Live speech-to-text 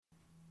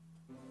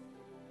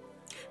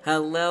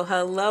Hello,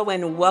 hello,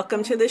 and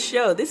welcome to the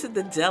show. This is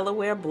the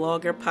Delaware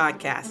Blogger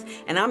Podcast,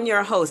 and I'm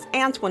your host,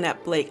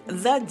 Antoinette Blake,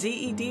 the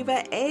DE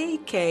Diva,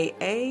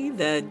 aka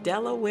the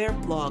Delaware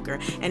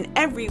Blogger. And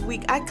every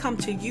week I come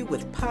to you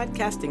with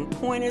podcasting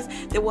pointers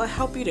that will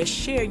help you to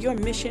share your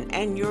mission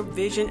and your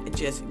vision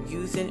just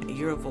using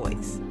your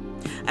voice.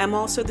 I'm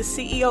also the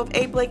CEO of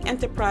A. Blake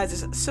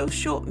Enterprises,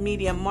 social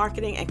media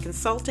marketing and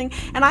consulting,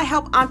 and I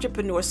help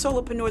entrepreneurs,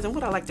 solopreneurs, and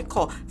what I like to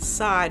call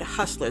side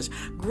hustlers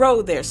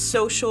grow their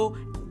social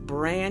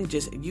brand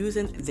just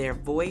using their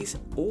voice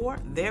or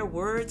their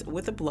words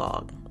with a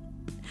blog.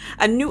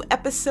 A new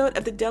episode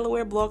of the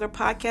Delaware Blogger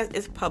Podcast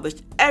is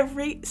published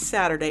every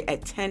Saturday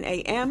at 10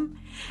 a.m.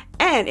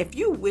 And if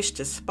you wish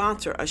to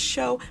sponsor a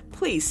show,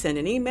 please send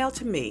an email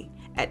to me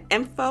at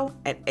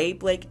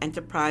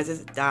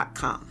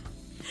info@ablakeenterprises.com.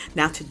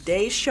 Now,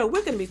 today's show,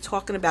 we're going to be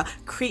talking about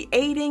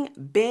creating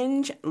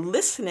binge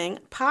listening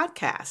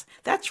podcasts.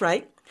 That's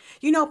right.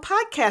 You know,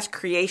 podcast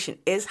creation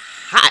is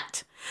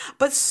hot,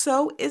 but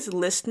so is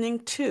listening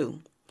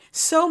too.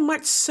 So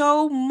much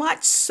so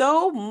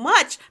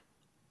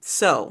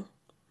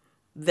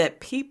that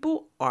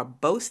people are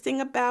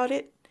boasting about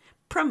it,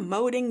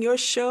 promoting your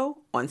show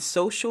on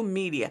social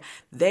media.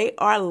 They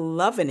are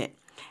loving it.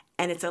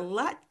 And it's a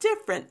lot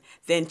different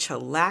than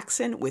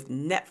chillaxing with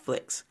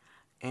Netflix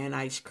and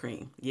ice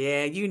cream.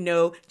 Yeah, you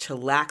know,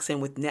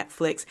 chillaxing with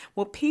Netflix.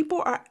 Well,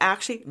 people are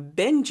actually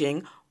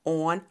binging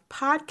on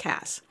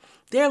podcasts.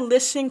 They're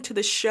listening to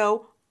the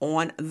show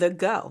on the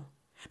go.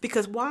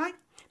 Because why?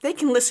 They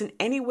can listen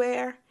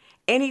anywhere,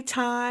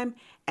 anytime,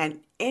 and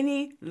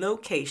any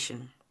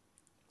location.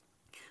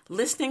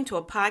 Listening to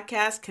a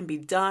podcast can be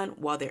done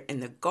while they're in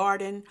the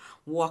garden,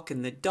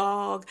 walking the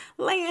dog,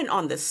 laying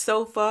on the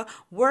sofa,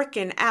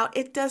 working out.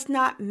 It does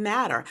not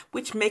matter,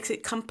 which makes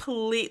it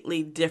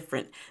completely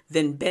different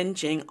than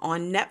binging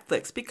on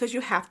Netflix because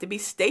you have to be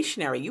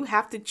stationary. You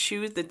have to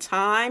choose the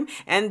time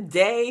and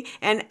day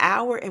and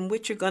hour in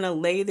which you're going to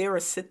lay there or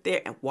sit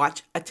there and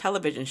watch a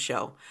television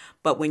show.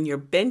 But when you're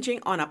binging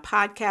on a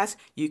podcast,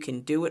 you can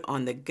do it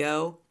on the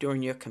go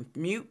during your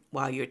commute,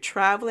 while you're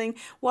traveling,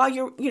 while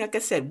you're, like I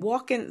said,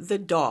 walking the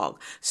dog.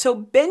 So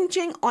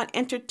binging on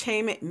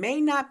entertainment may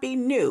not be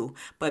new,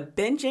 but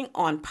binging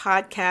on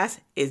podcasts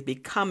is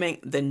becoming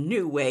the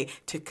new way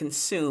to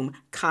consume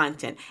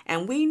content.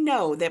 And we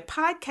know that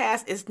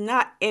podcast is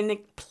not in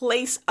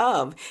place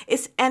of,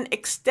 it's an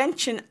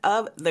extension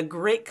of the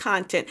great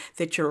content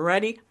that you're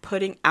already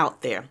putting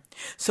out there.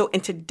 So in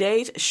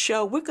today's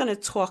show, we're going to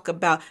talk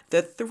about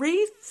the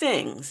 3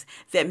 things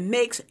that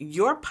makes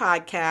your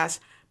podcast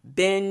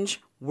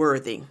binge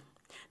worthy.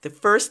 The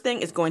first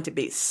thing is going to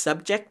be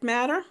subject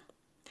matter.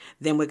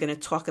 Then we're going to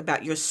talk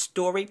about your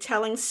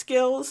storytelling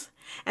skills.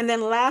 And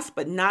then last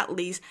but not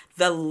least,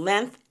 the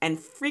length and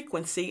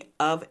frequency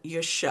of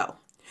your show.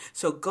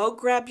 So go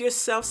grab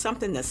yourself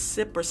something to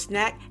sip or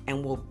snack,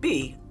 and we'll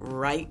be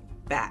right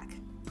back.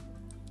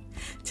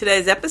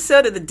 Today's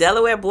episode of the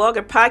Delaware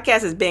Blogger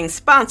Podcast is being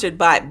sponsored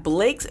by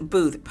Blake's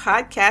Booth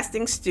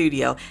Podcasting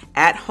Studio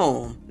at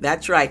home.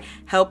 That's right,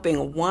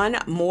 helping one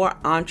more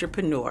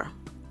entrepreneur.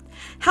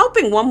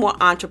 Helping One More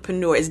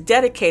Entrepreneur is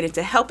dedicated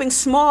to helping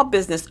small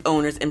business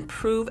owners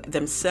improve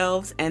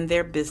themselves and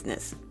their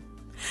business.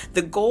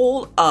 The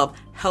goal of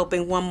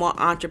Helping One More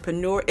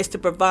Entrepreneur is to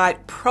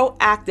provide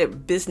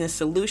proactive business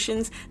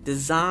solutions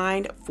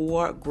designed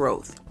for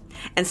growth.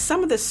 And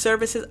some of the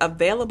services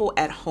available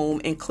at home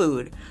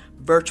include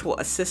virtual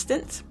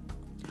assistants,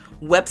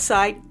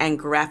 website and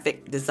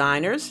graphic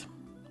designers,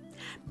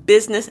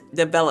 business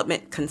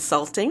development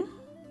consulting,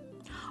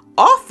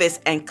 office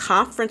and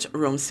conference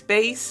room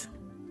space,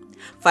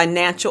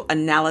 financial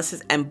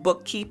analysis and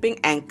bookkeeping,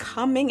 and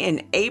coming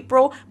in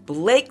April,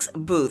 Blake's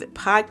Booth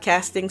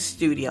Podcasting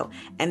Studio.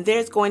 And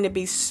there's going to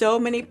be so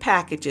many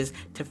packages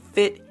to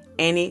fit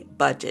any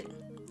budget.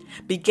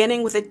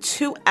 Beginning with a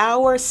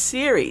 2-hour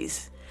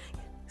series,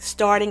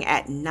 starting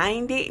at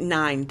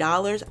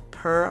 $99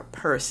 per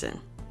person,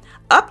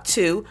 up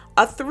to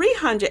a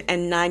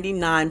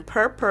 $399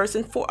 per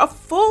person for a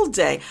full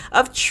day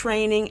of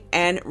training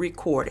and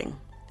recording.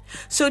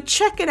 So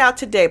check it out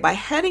today by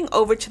heading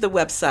over to the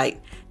website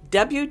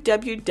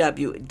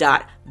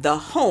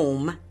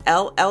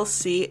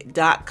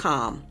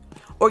www.thehomellc.com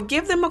or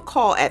give them a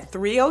call at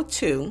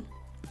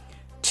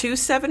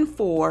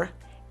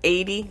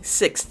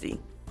 302-274-8060.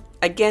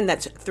 Again,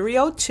 that's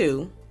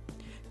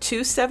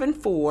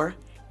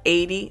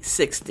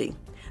 302-274-8060.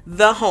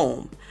 The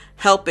Home,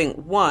 helping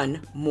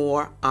one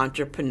more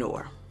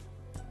entrepreneur.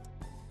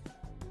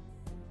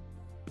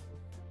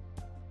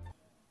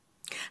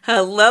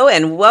 Hello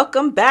and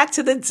welcome back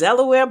to the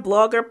Delaware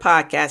Blogger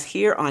Podcast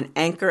here on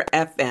Anchor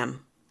FM.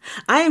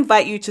 I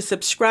invite you to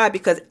subscribe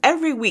because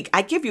every week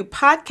I give you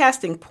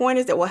podcasting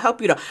pointers that will help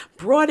you to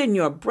broaden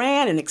your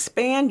brand and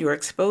expand your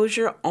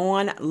exposure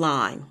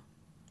online.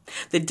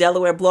 The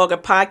Delaware Blogger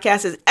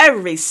Podcast is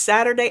every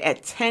Saturday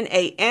at 10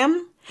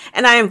 a.m.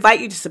 And I invite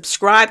you to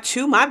subscribe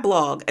to my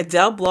blog,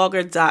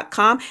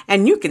 AdeleBlogger.com,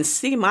 and you can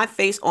see my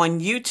face on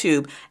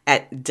YouTube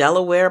at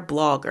Delaware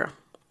Blogger.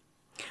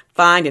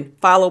 Find and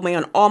follow me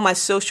on all my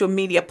social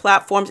media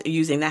platforms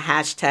using the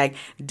hashtag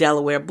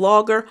Delaware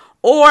Blogger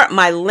or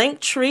my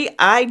Linktree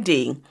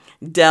ID,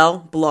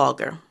 Del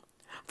Blogger.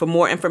 For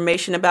more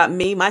information about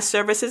me, my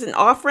services, and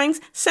offerings,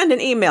 send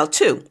an email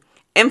to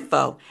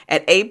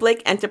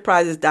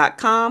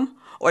info@ablakeenterprises.com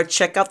or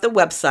check out the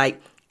website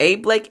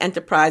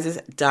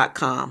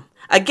ablakeenterprises.com.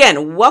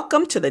 Again,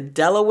 welcome to the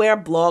Delaware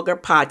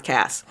Blogger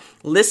Podcast.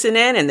 Listen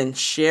in and then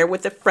share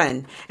with a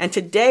friend. And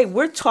today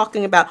we're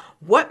talking about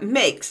what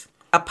makes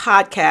a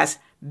podcast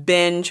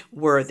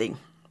binge-worthy.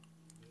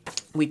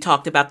 We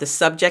talked about the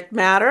subject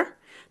matter,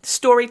 the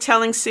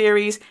storytelling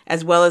series,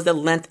 as well as the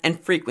length and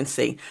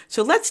frequency.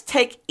 So let's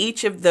take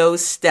each of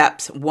those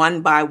steps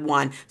one by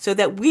one so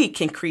that we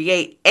can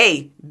create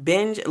a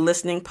binge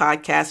listening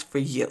podcast for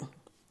you.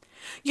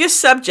 Your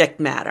subject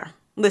matter.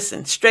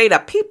 Listen, straight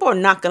up, people are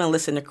not going to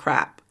listen to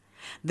crap.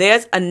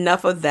 There's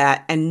enough of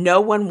that, and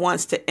no one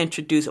wants to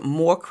introduce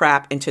more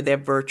crap into their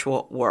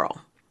virtual world.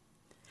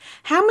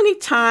 How many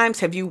times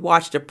have you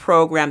watched a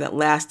program that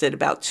lasted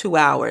about 2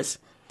 hours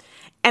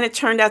and it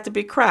turned out to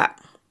be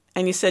crap?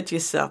 And you said to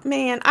yourself,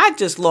 man, I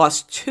just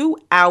lost 2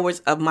 hours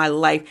of my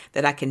life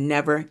that I can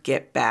never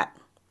get back.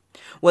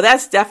 Well,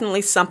 that's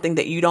definitely something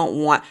that you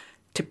don't want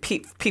to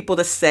people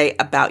to say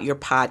about your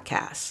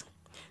podcast.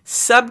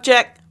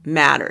 Subject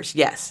matters,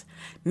 yes.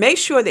 Make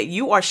sure that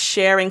you are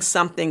sharing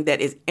something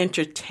that is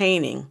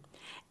entertaining,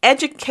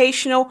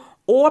 educational,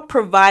 or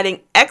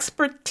providing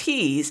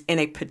expertise in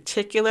a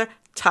particular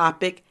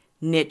topic,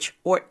 niche,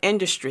 or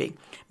industry.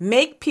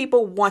 Make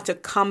people want to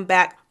come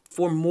back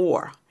for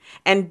more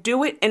and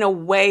do it in a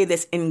way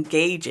that's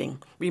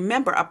engaging.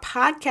 Remember, a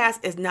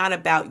podcast is not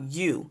about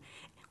you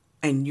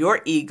and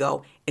your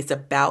ego. It's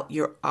about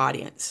your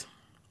audience.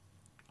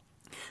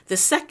 The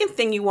second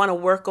thing you want to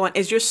work on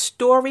is your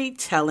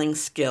storytelling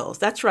skills.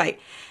 That's right.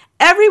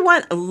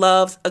 Everyone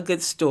loves a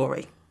good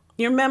story.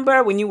 You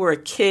remember when you were a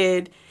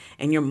kid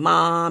and your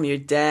mom, your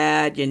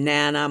dad, your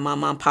nana,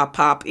 mama,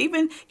 pop,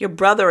 even your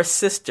brother or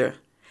sister,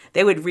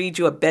 they would read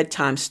you a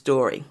bedtime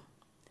story.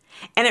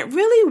 And it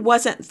really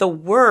wasn't the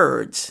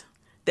words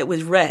that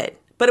was read,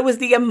 but it was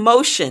the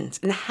emotions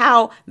and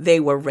how they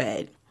were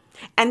read.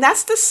 And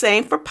that's the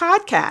same for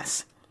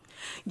podcasts.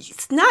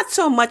 It's not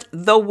so much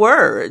the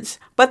words,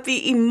 but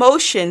the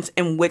emotions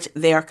in which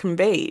they are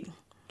conveyed.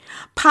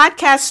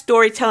 Podcast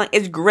storytelling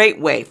is a great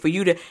way for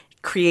you to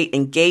create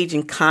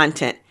engaging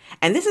content.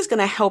 And this is going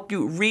to help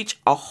you reach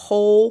a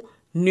whole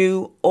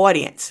new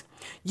audience.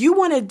 You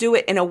want to do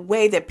it in a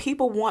way that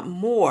people want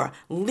more.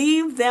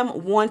 Leave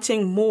them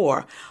wanting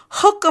more.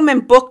 Hook them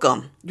and book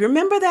them. You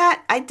remember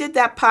that? I did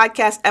that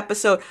podcast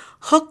episode,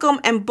 Hook them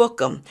and book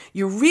them.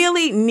 You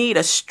really need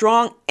a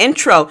strong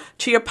intro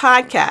to your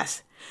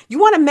podcast. You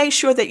want to make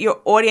sure that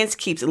your audience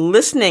keeps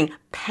listening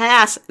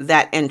past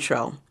that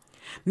intro.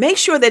 Make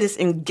sure that it's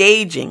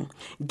engaging.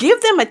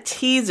 Give them a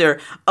teaser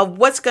of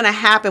what's going to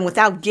happen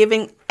without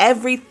giving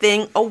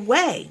everything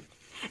away.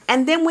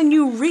 And then when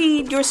you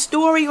read your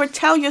story or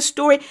tell your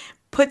story,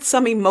 put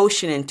some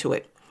emotion into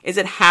it. Is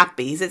it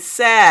happy? Is it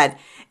sad?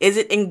 Is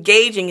it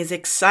engaging? Is it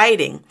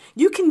exciting?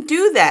 You can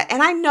do that.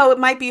 And I know it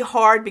might be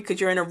hard because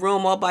you're in a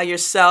room all by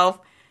yourself,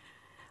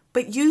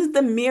 but use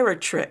the mirror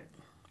trick.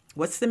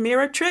 What's the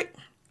mirror trick?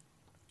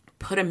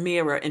 Put a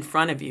mirror in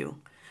front of you.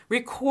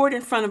 Record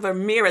in front of a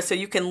mirror so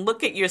you can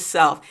look at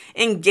yourself,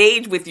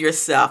 engage with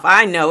yourself.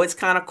 I know it's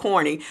kind of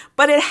corny,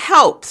 but it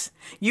helps.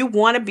 You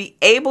want to be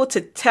able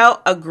to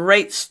tell a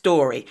great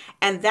story,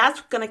 and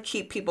that's going to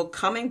keep people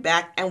coming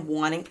back and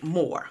wanting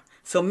more.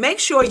 So make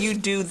sure you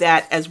do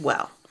that as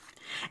well.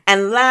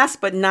 And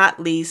last but not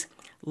least,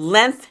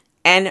 length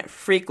and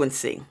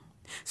frequency.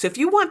 So if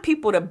you want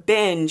people to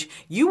binge,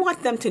 you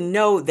want them to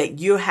know that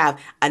you have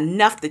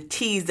enough to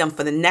tease them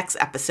for the next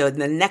episode,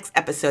 and the next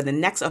episode, and the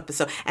next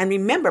episode. And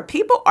remember,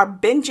 people are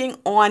binging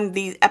on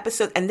these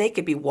episodes, and they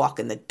could be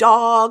walking the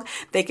dog,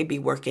 they could be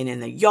working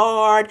in the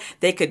yard,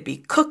 they could be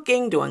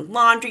cooking, doing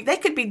laundry, they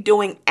could be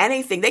doing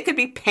anything. They could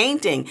be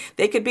painting,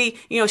 they could be,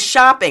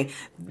 shopping,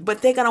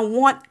 but they're going to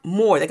want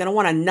more. They're going to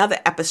want another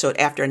episode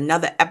after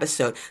another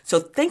episode. So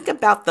think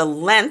about the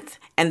length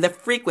and the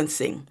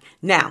frequency.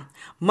 Now,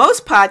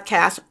 most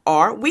podcasts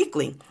are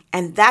weekly,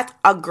 and that's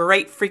a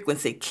great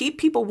frequency. Keep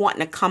people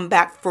wanting to come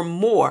back for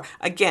more.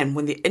 Again,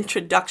 when the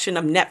introduction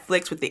of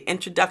Netflix, with the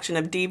introduction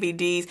of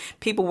DVDs,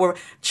 people were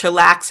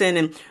chillaxing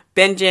and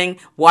binging,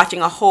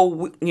 watching a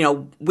whole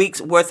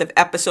week's worth of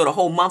episode, a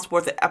whole month's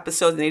worth of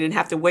episodes, and they didn't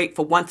have to wait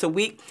for once a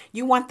week.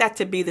 You want that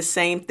to be the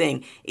same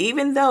thing.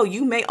 Even though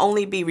you may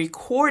only be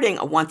recording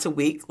once a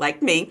week,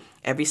 like me,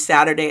 every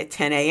Saturday at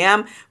 10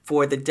 a.m.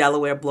 for the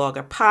Delaware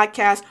Blogger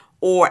Podcast,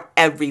 or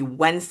every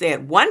Wednesday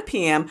at 1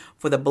 p.m.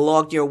 for the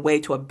Blog Your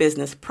Way to a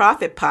Business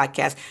Profit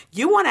podcast,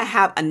 you want to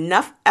have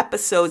enough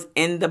episodes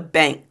in the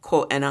bank,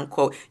 quote and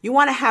unquote. You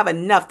want to have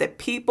enough that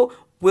people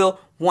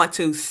will want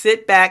to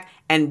sit back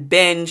and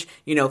binge,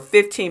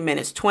 15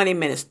 minutes, 20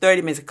 minutes,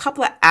 30 minutes, a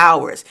couple of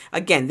hours.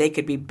 Again, they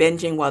could be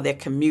binging while they're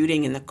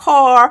commuting in the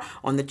car,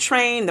 on the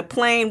train, the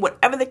plane,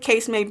 whatever the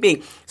case may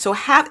be. So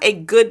have a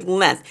good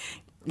length.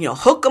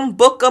 hook them,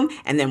 book them,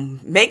 and then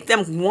make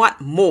them want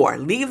more.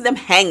 Leave them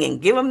hanging.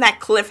 Give them that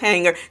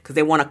cliffhanger because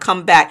they want to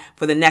come back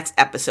for the next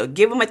episode.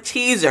 Give them a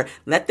teaser.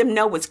 Let them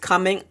know what's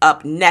coming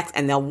up next,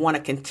 and they'll want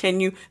to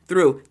continue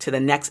through to the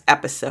next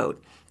episode.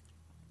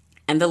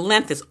 And the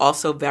length is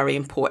also very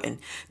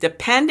important.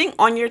 Depending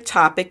on your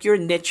topic, your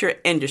niche, your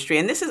industry.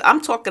 And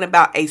I'm talking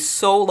about a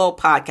solo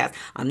podcast.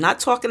 I'm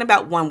not talking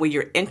about one where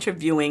you're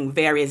interviewing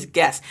various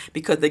guests,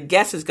 because the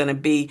guest is going to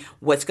be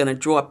what's going to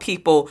draw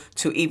people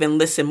to even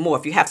listen more.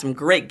 If you have some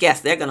great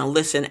guests, they're going to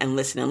listen and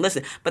listen and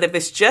listen. But if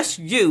it's just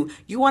you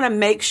want to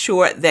make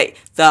sure that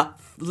the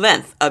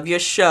length of your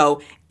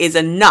show is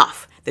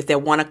enough that they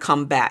want to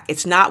come back.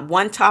 It's not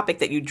one topic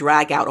that you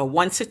drag out or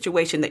one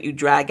situation that you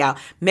drag out.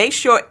 Make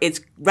sure it's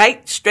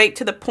right, straight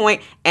to the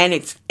point, and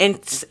it's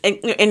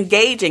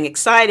engaging,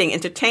 exciting,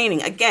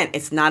 entertaining. Again,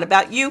 it's not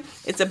about you.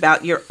 It's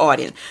about your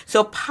audience.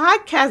 So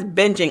podcast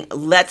binging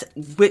lets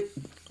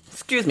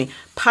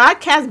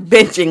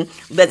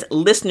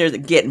listeners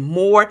get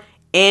more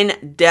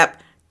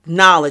in-depth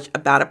knowledge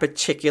about a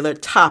particular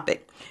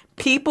topic.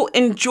 People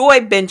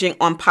enjoy binging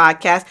on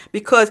podcasts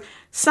because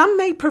some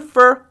may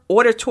prefer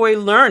auditory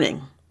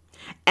learning.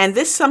 And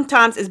this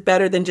sometimes is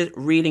better than just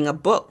reading a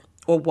book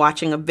or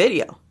watching a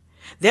video.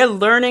 They're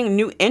learning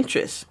new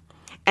interests.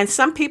 And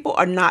some people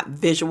are not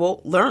visual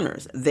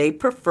learners. They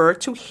prefer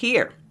to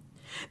hear.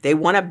 They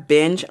want to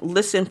binge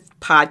listen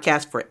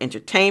podcasts for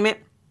entertainment.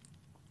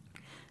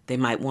 They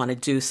might want to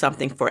do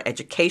something for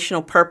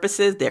educational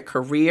purposes, their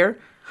career,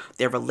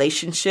 their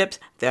relationships,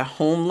 their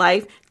home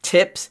life,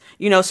 tips.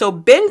 So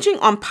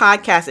binging on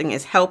podcasting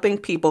is helping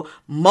people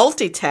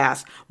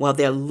multitask while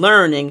they're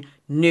learning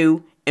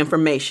new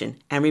information.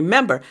 And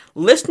remember,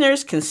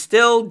 listeners can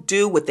still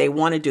do what they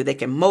want to do. They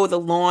can mow the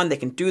lawn, they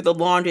can do the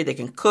laundry, they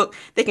can cook,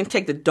 they can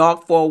take the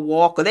dog for a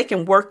walk, or they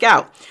can work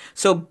out.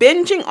 So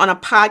binging on a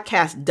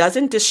podcast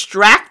doesn't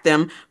distract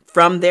them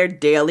from their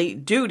daily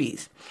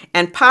duties.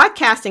 And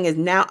podcasting is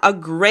now a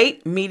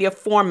great media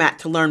format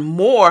to learn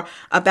more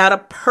about a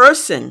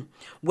person,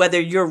 whether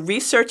you're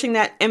researching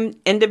that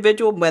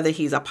individual, whether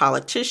he's a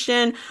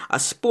politician, a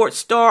sports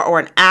star, or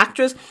an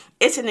actress.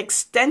 It's an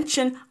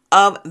extension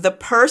of the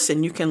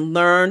person. You can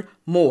learn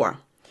more.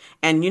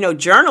 And,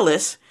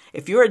 journalists,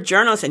 if you're a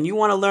journalist and you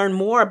want to learn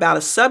more about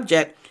a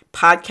subject,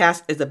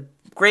 podcast is a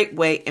great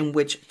way in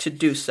which to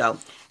do so.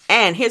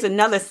 And here's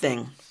another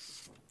thing.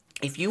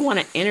 If you want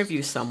to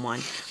interview someone,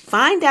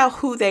 find out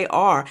who they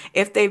are.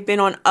 If they've been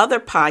on other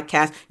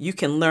podcasts, you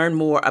can learn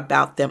more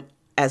about them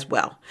as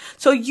well.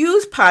 So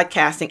use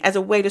podcasting as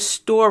a way to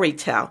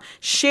storytell.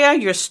 Share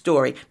your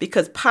story,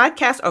 because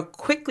podcasts are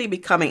quickly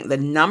becoming the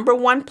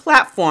 #1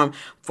 platform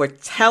for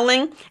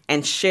telling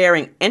and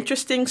sharing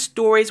interesting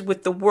stories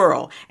with the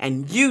world.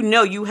 And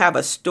you have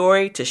a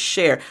story to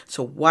share.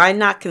 So why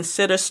not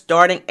consider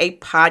starting a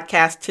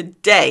podcast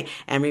today?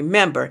 And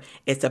remember,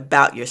 it's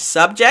about your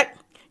subject,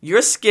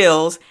 your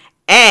skills,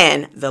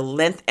 and the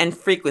length and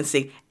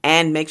frequency.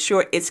 And make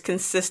sure it's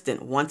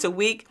consistent. Once a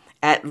week,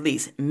 at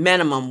least,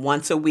 minimum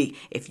once a week.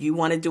 If you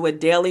want to do a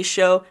daily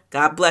show,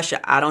 God bless you.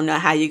 I don't know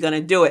how you're going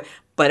to do it,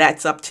 but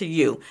that's up to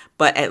you.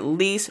 But at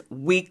least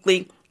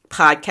weekly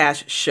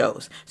podcast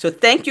shows. So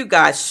thank you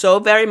guys so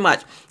very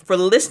much for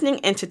listening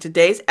into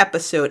today's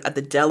episode of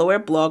the Delaware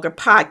Blogger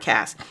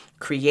Podcast,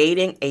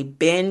 creating a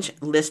binge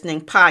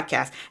listening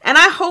podcast. And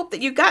I hope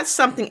that you got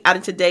something out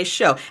of today's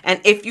show. And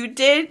if you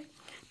did,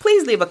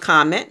 please leave a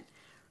comment,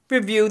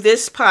 review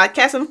this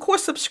podcast, and of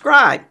course,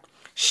 subscribe.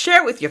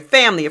 Share it with your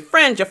family, your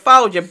friends, your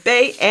followers, your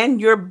bae,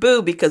 and your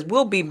boo, because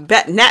we'll be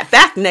back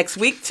next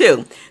week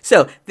too.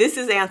 So this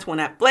is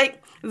Antoinette Blake,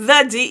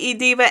 the DE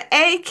Diva,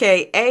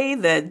 a.k.a.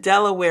 the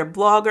Delaware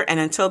Blogger. And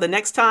until the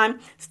next time,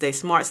 stay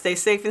smart, stay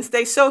safe, and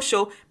stay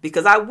social,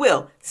 because I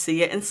will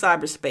see you in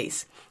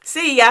cyberspace.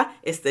 See ya.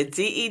 It's the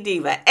DE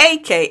Diva,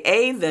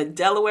 a.k.a. the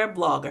Delaware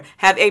Blogger.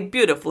 Have a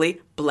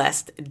beautifully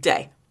blessed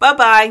day.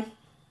 Bye-bye.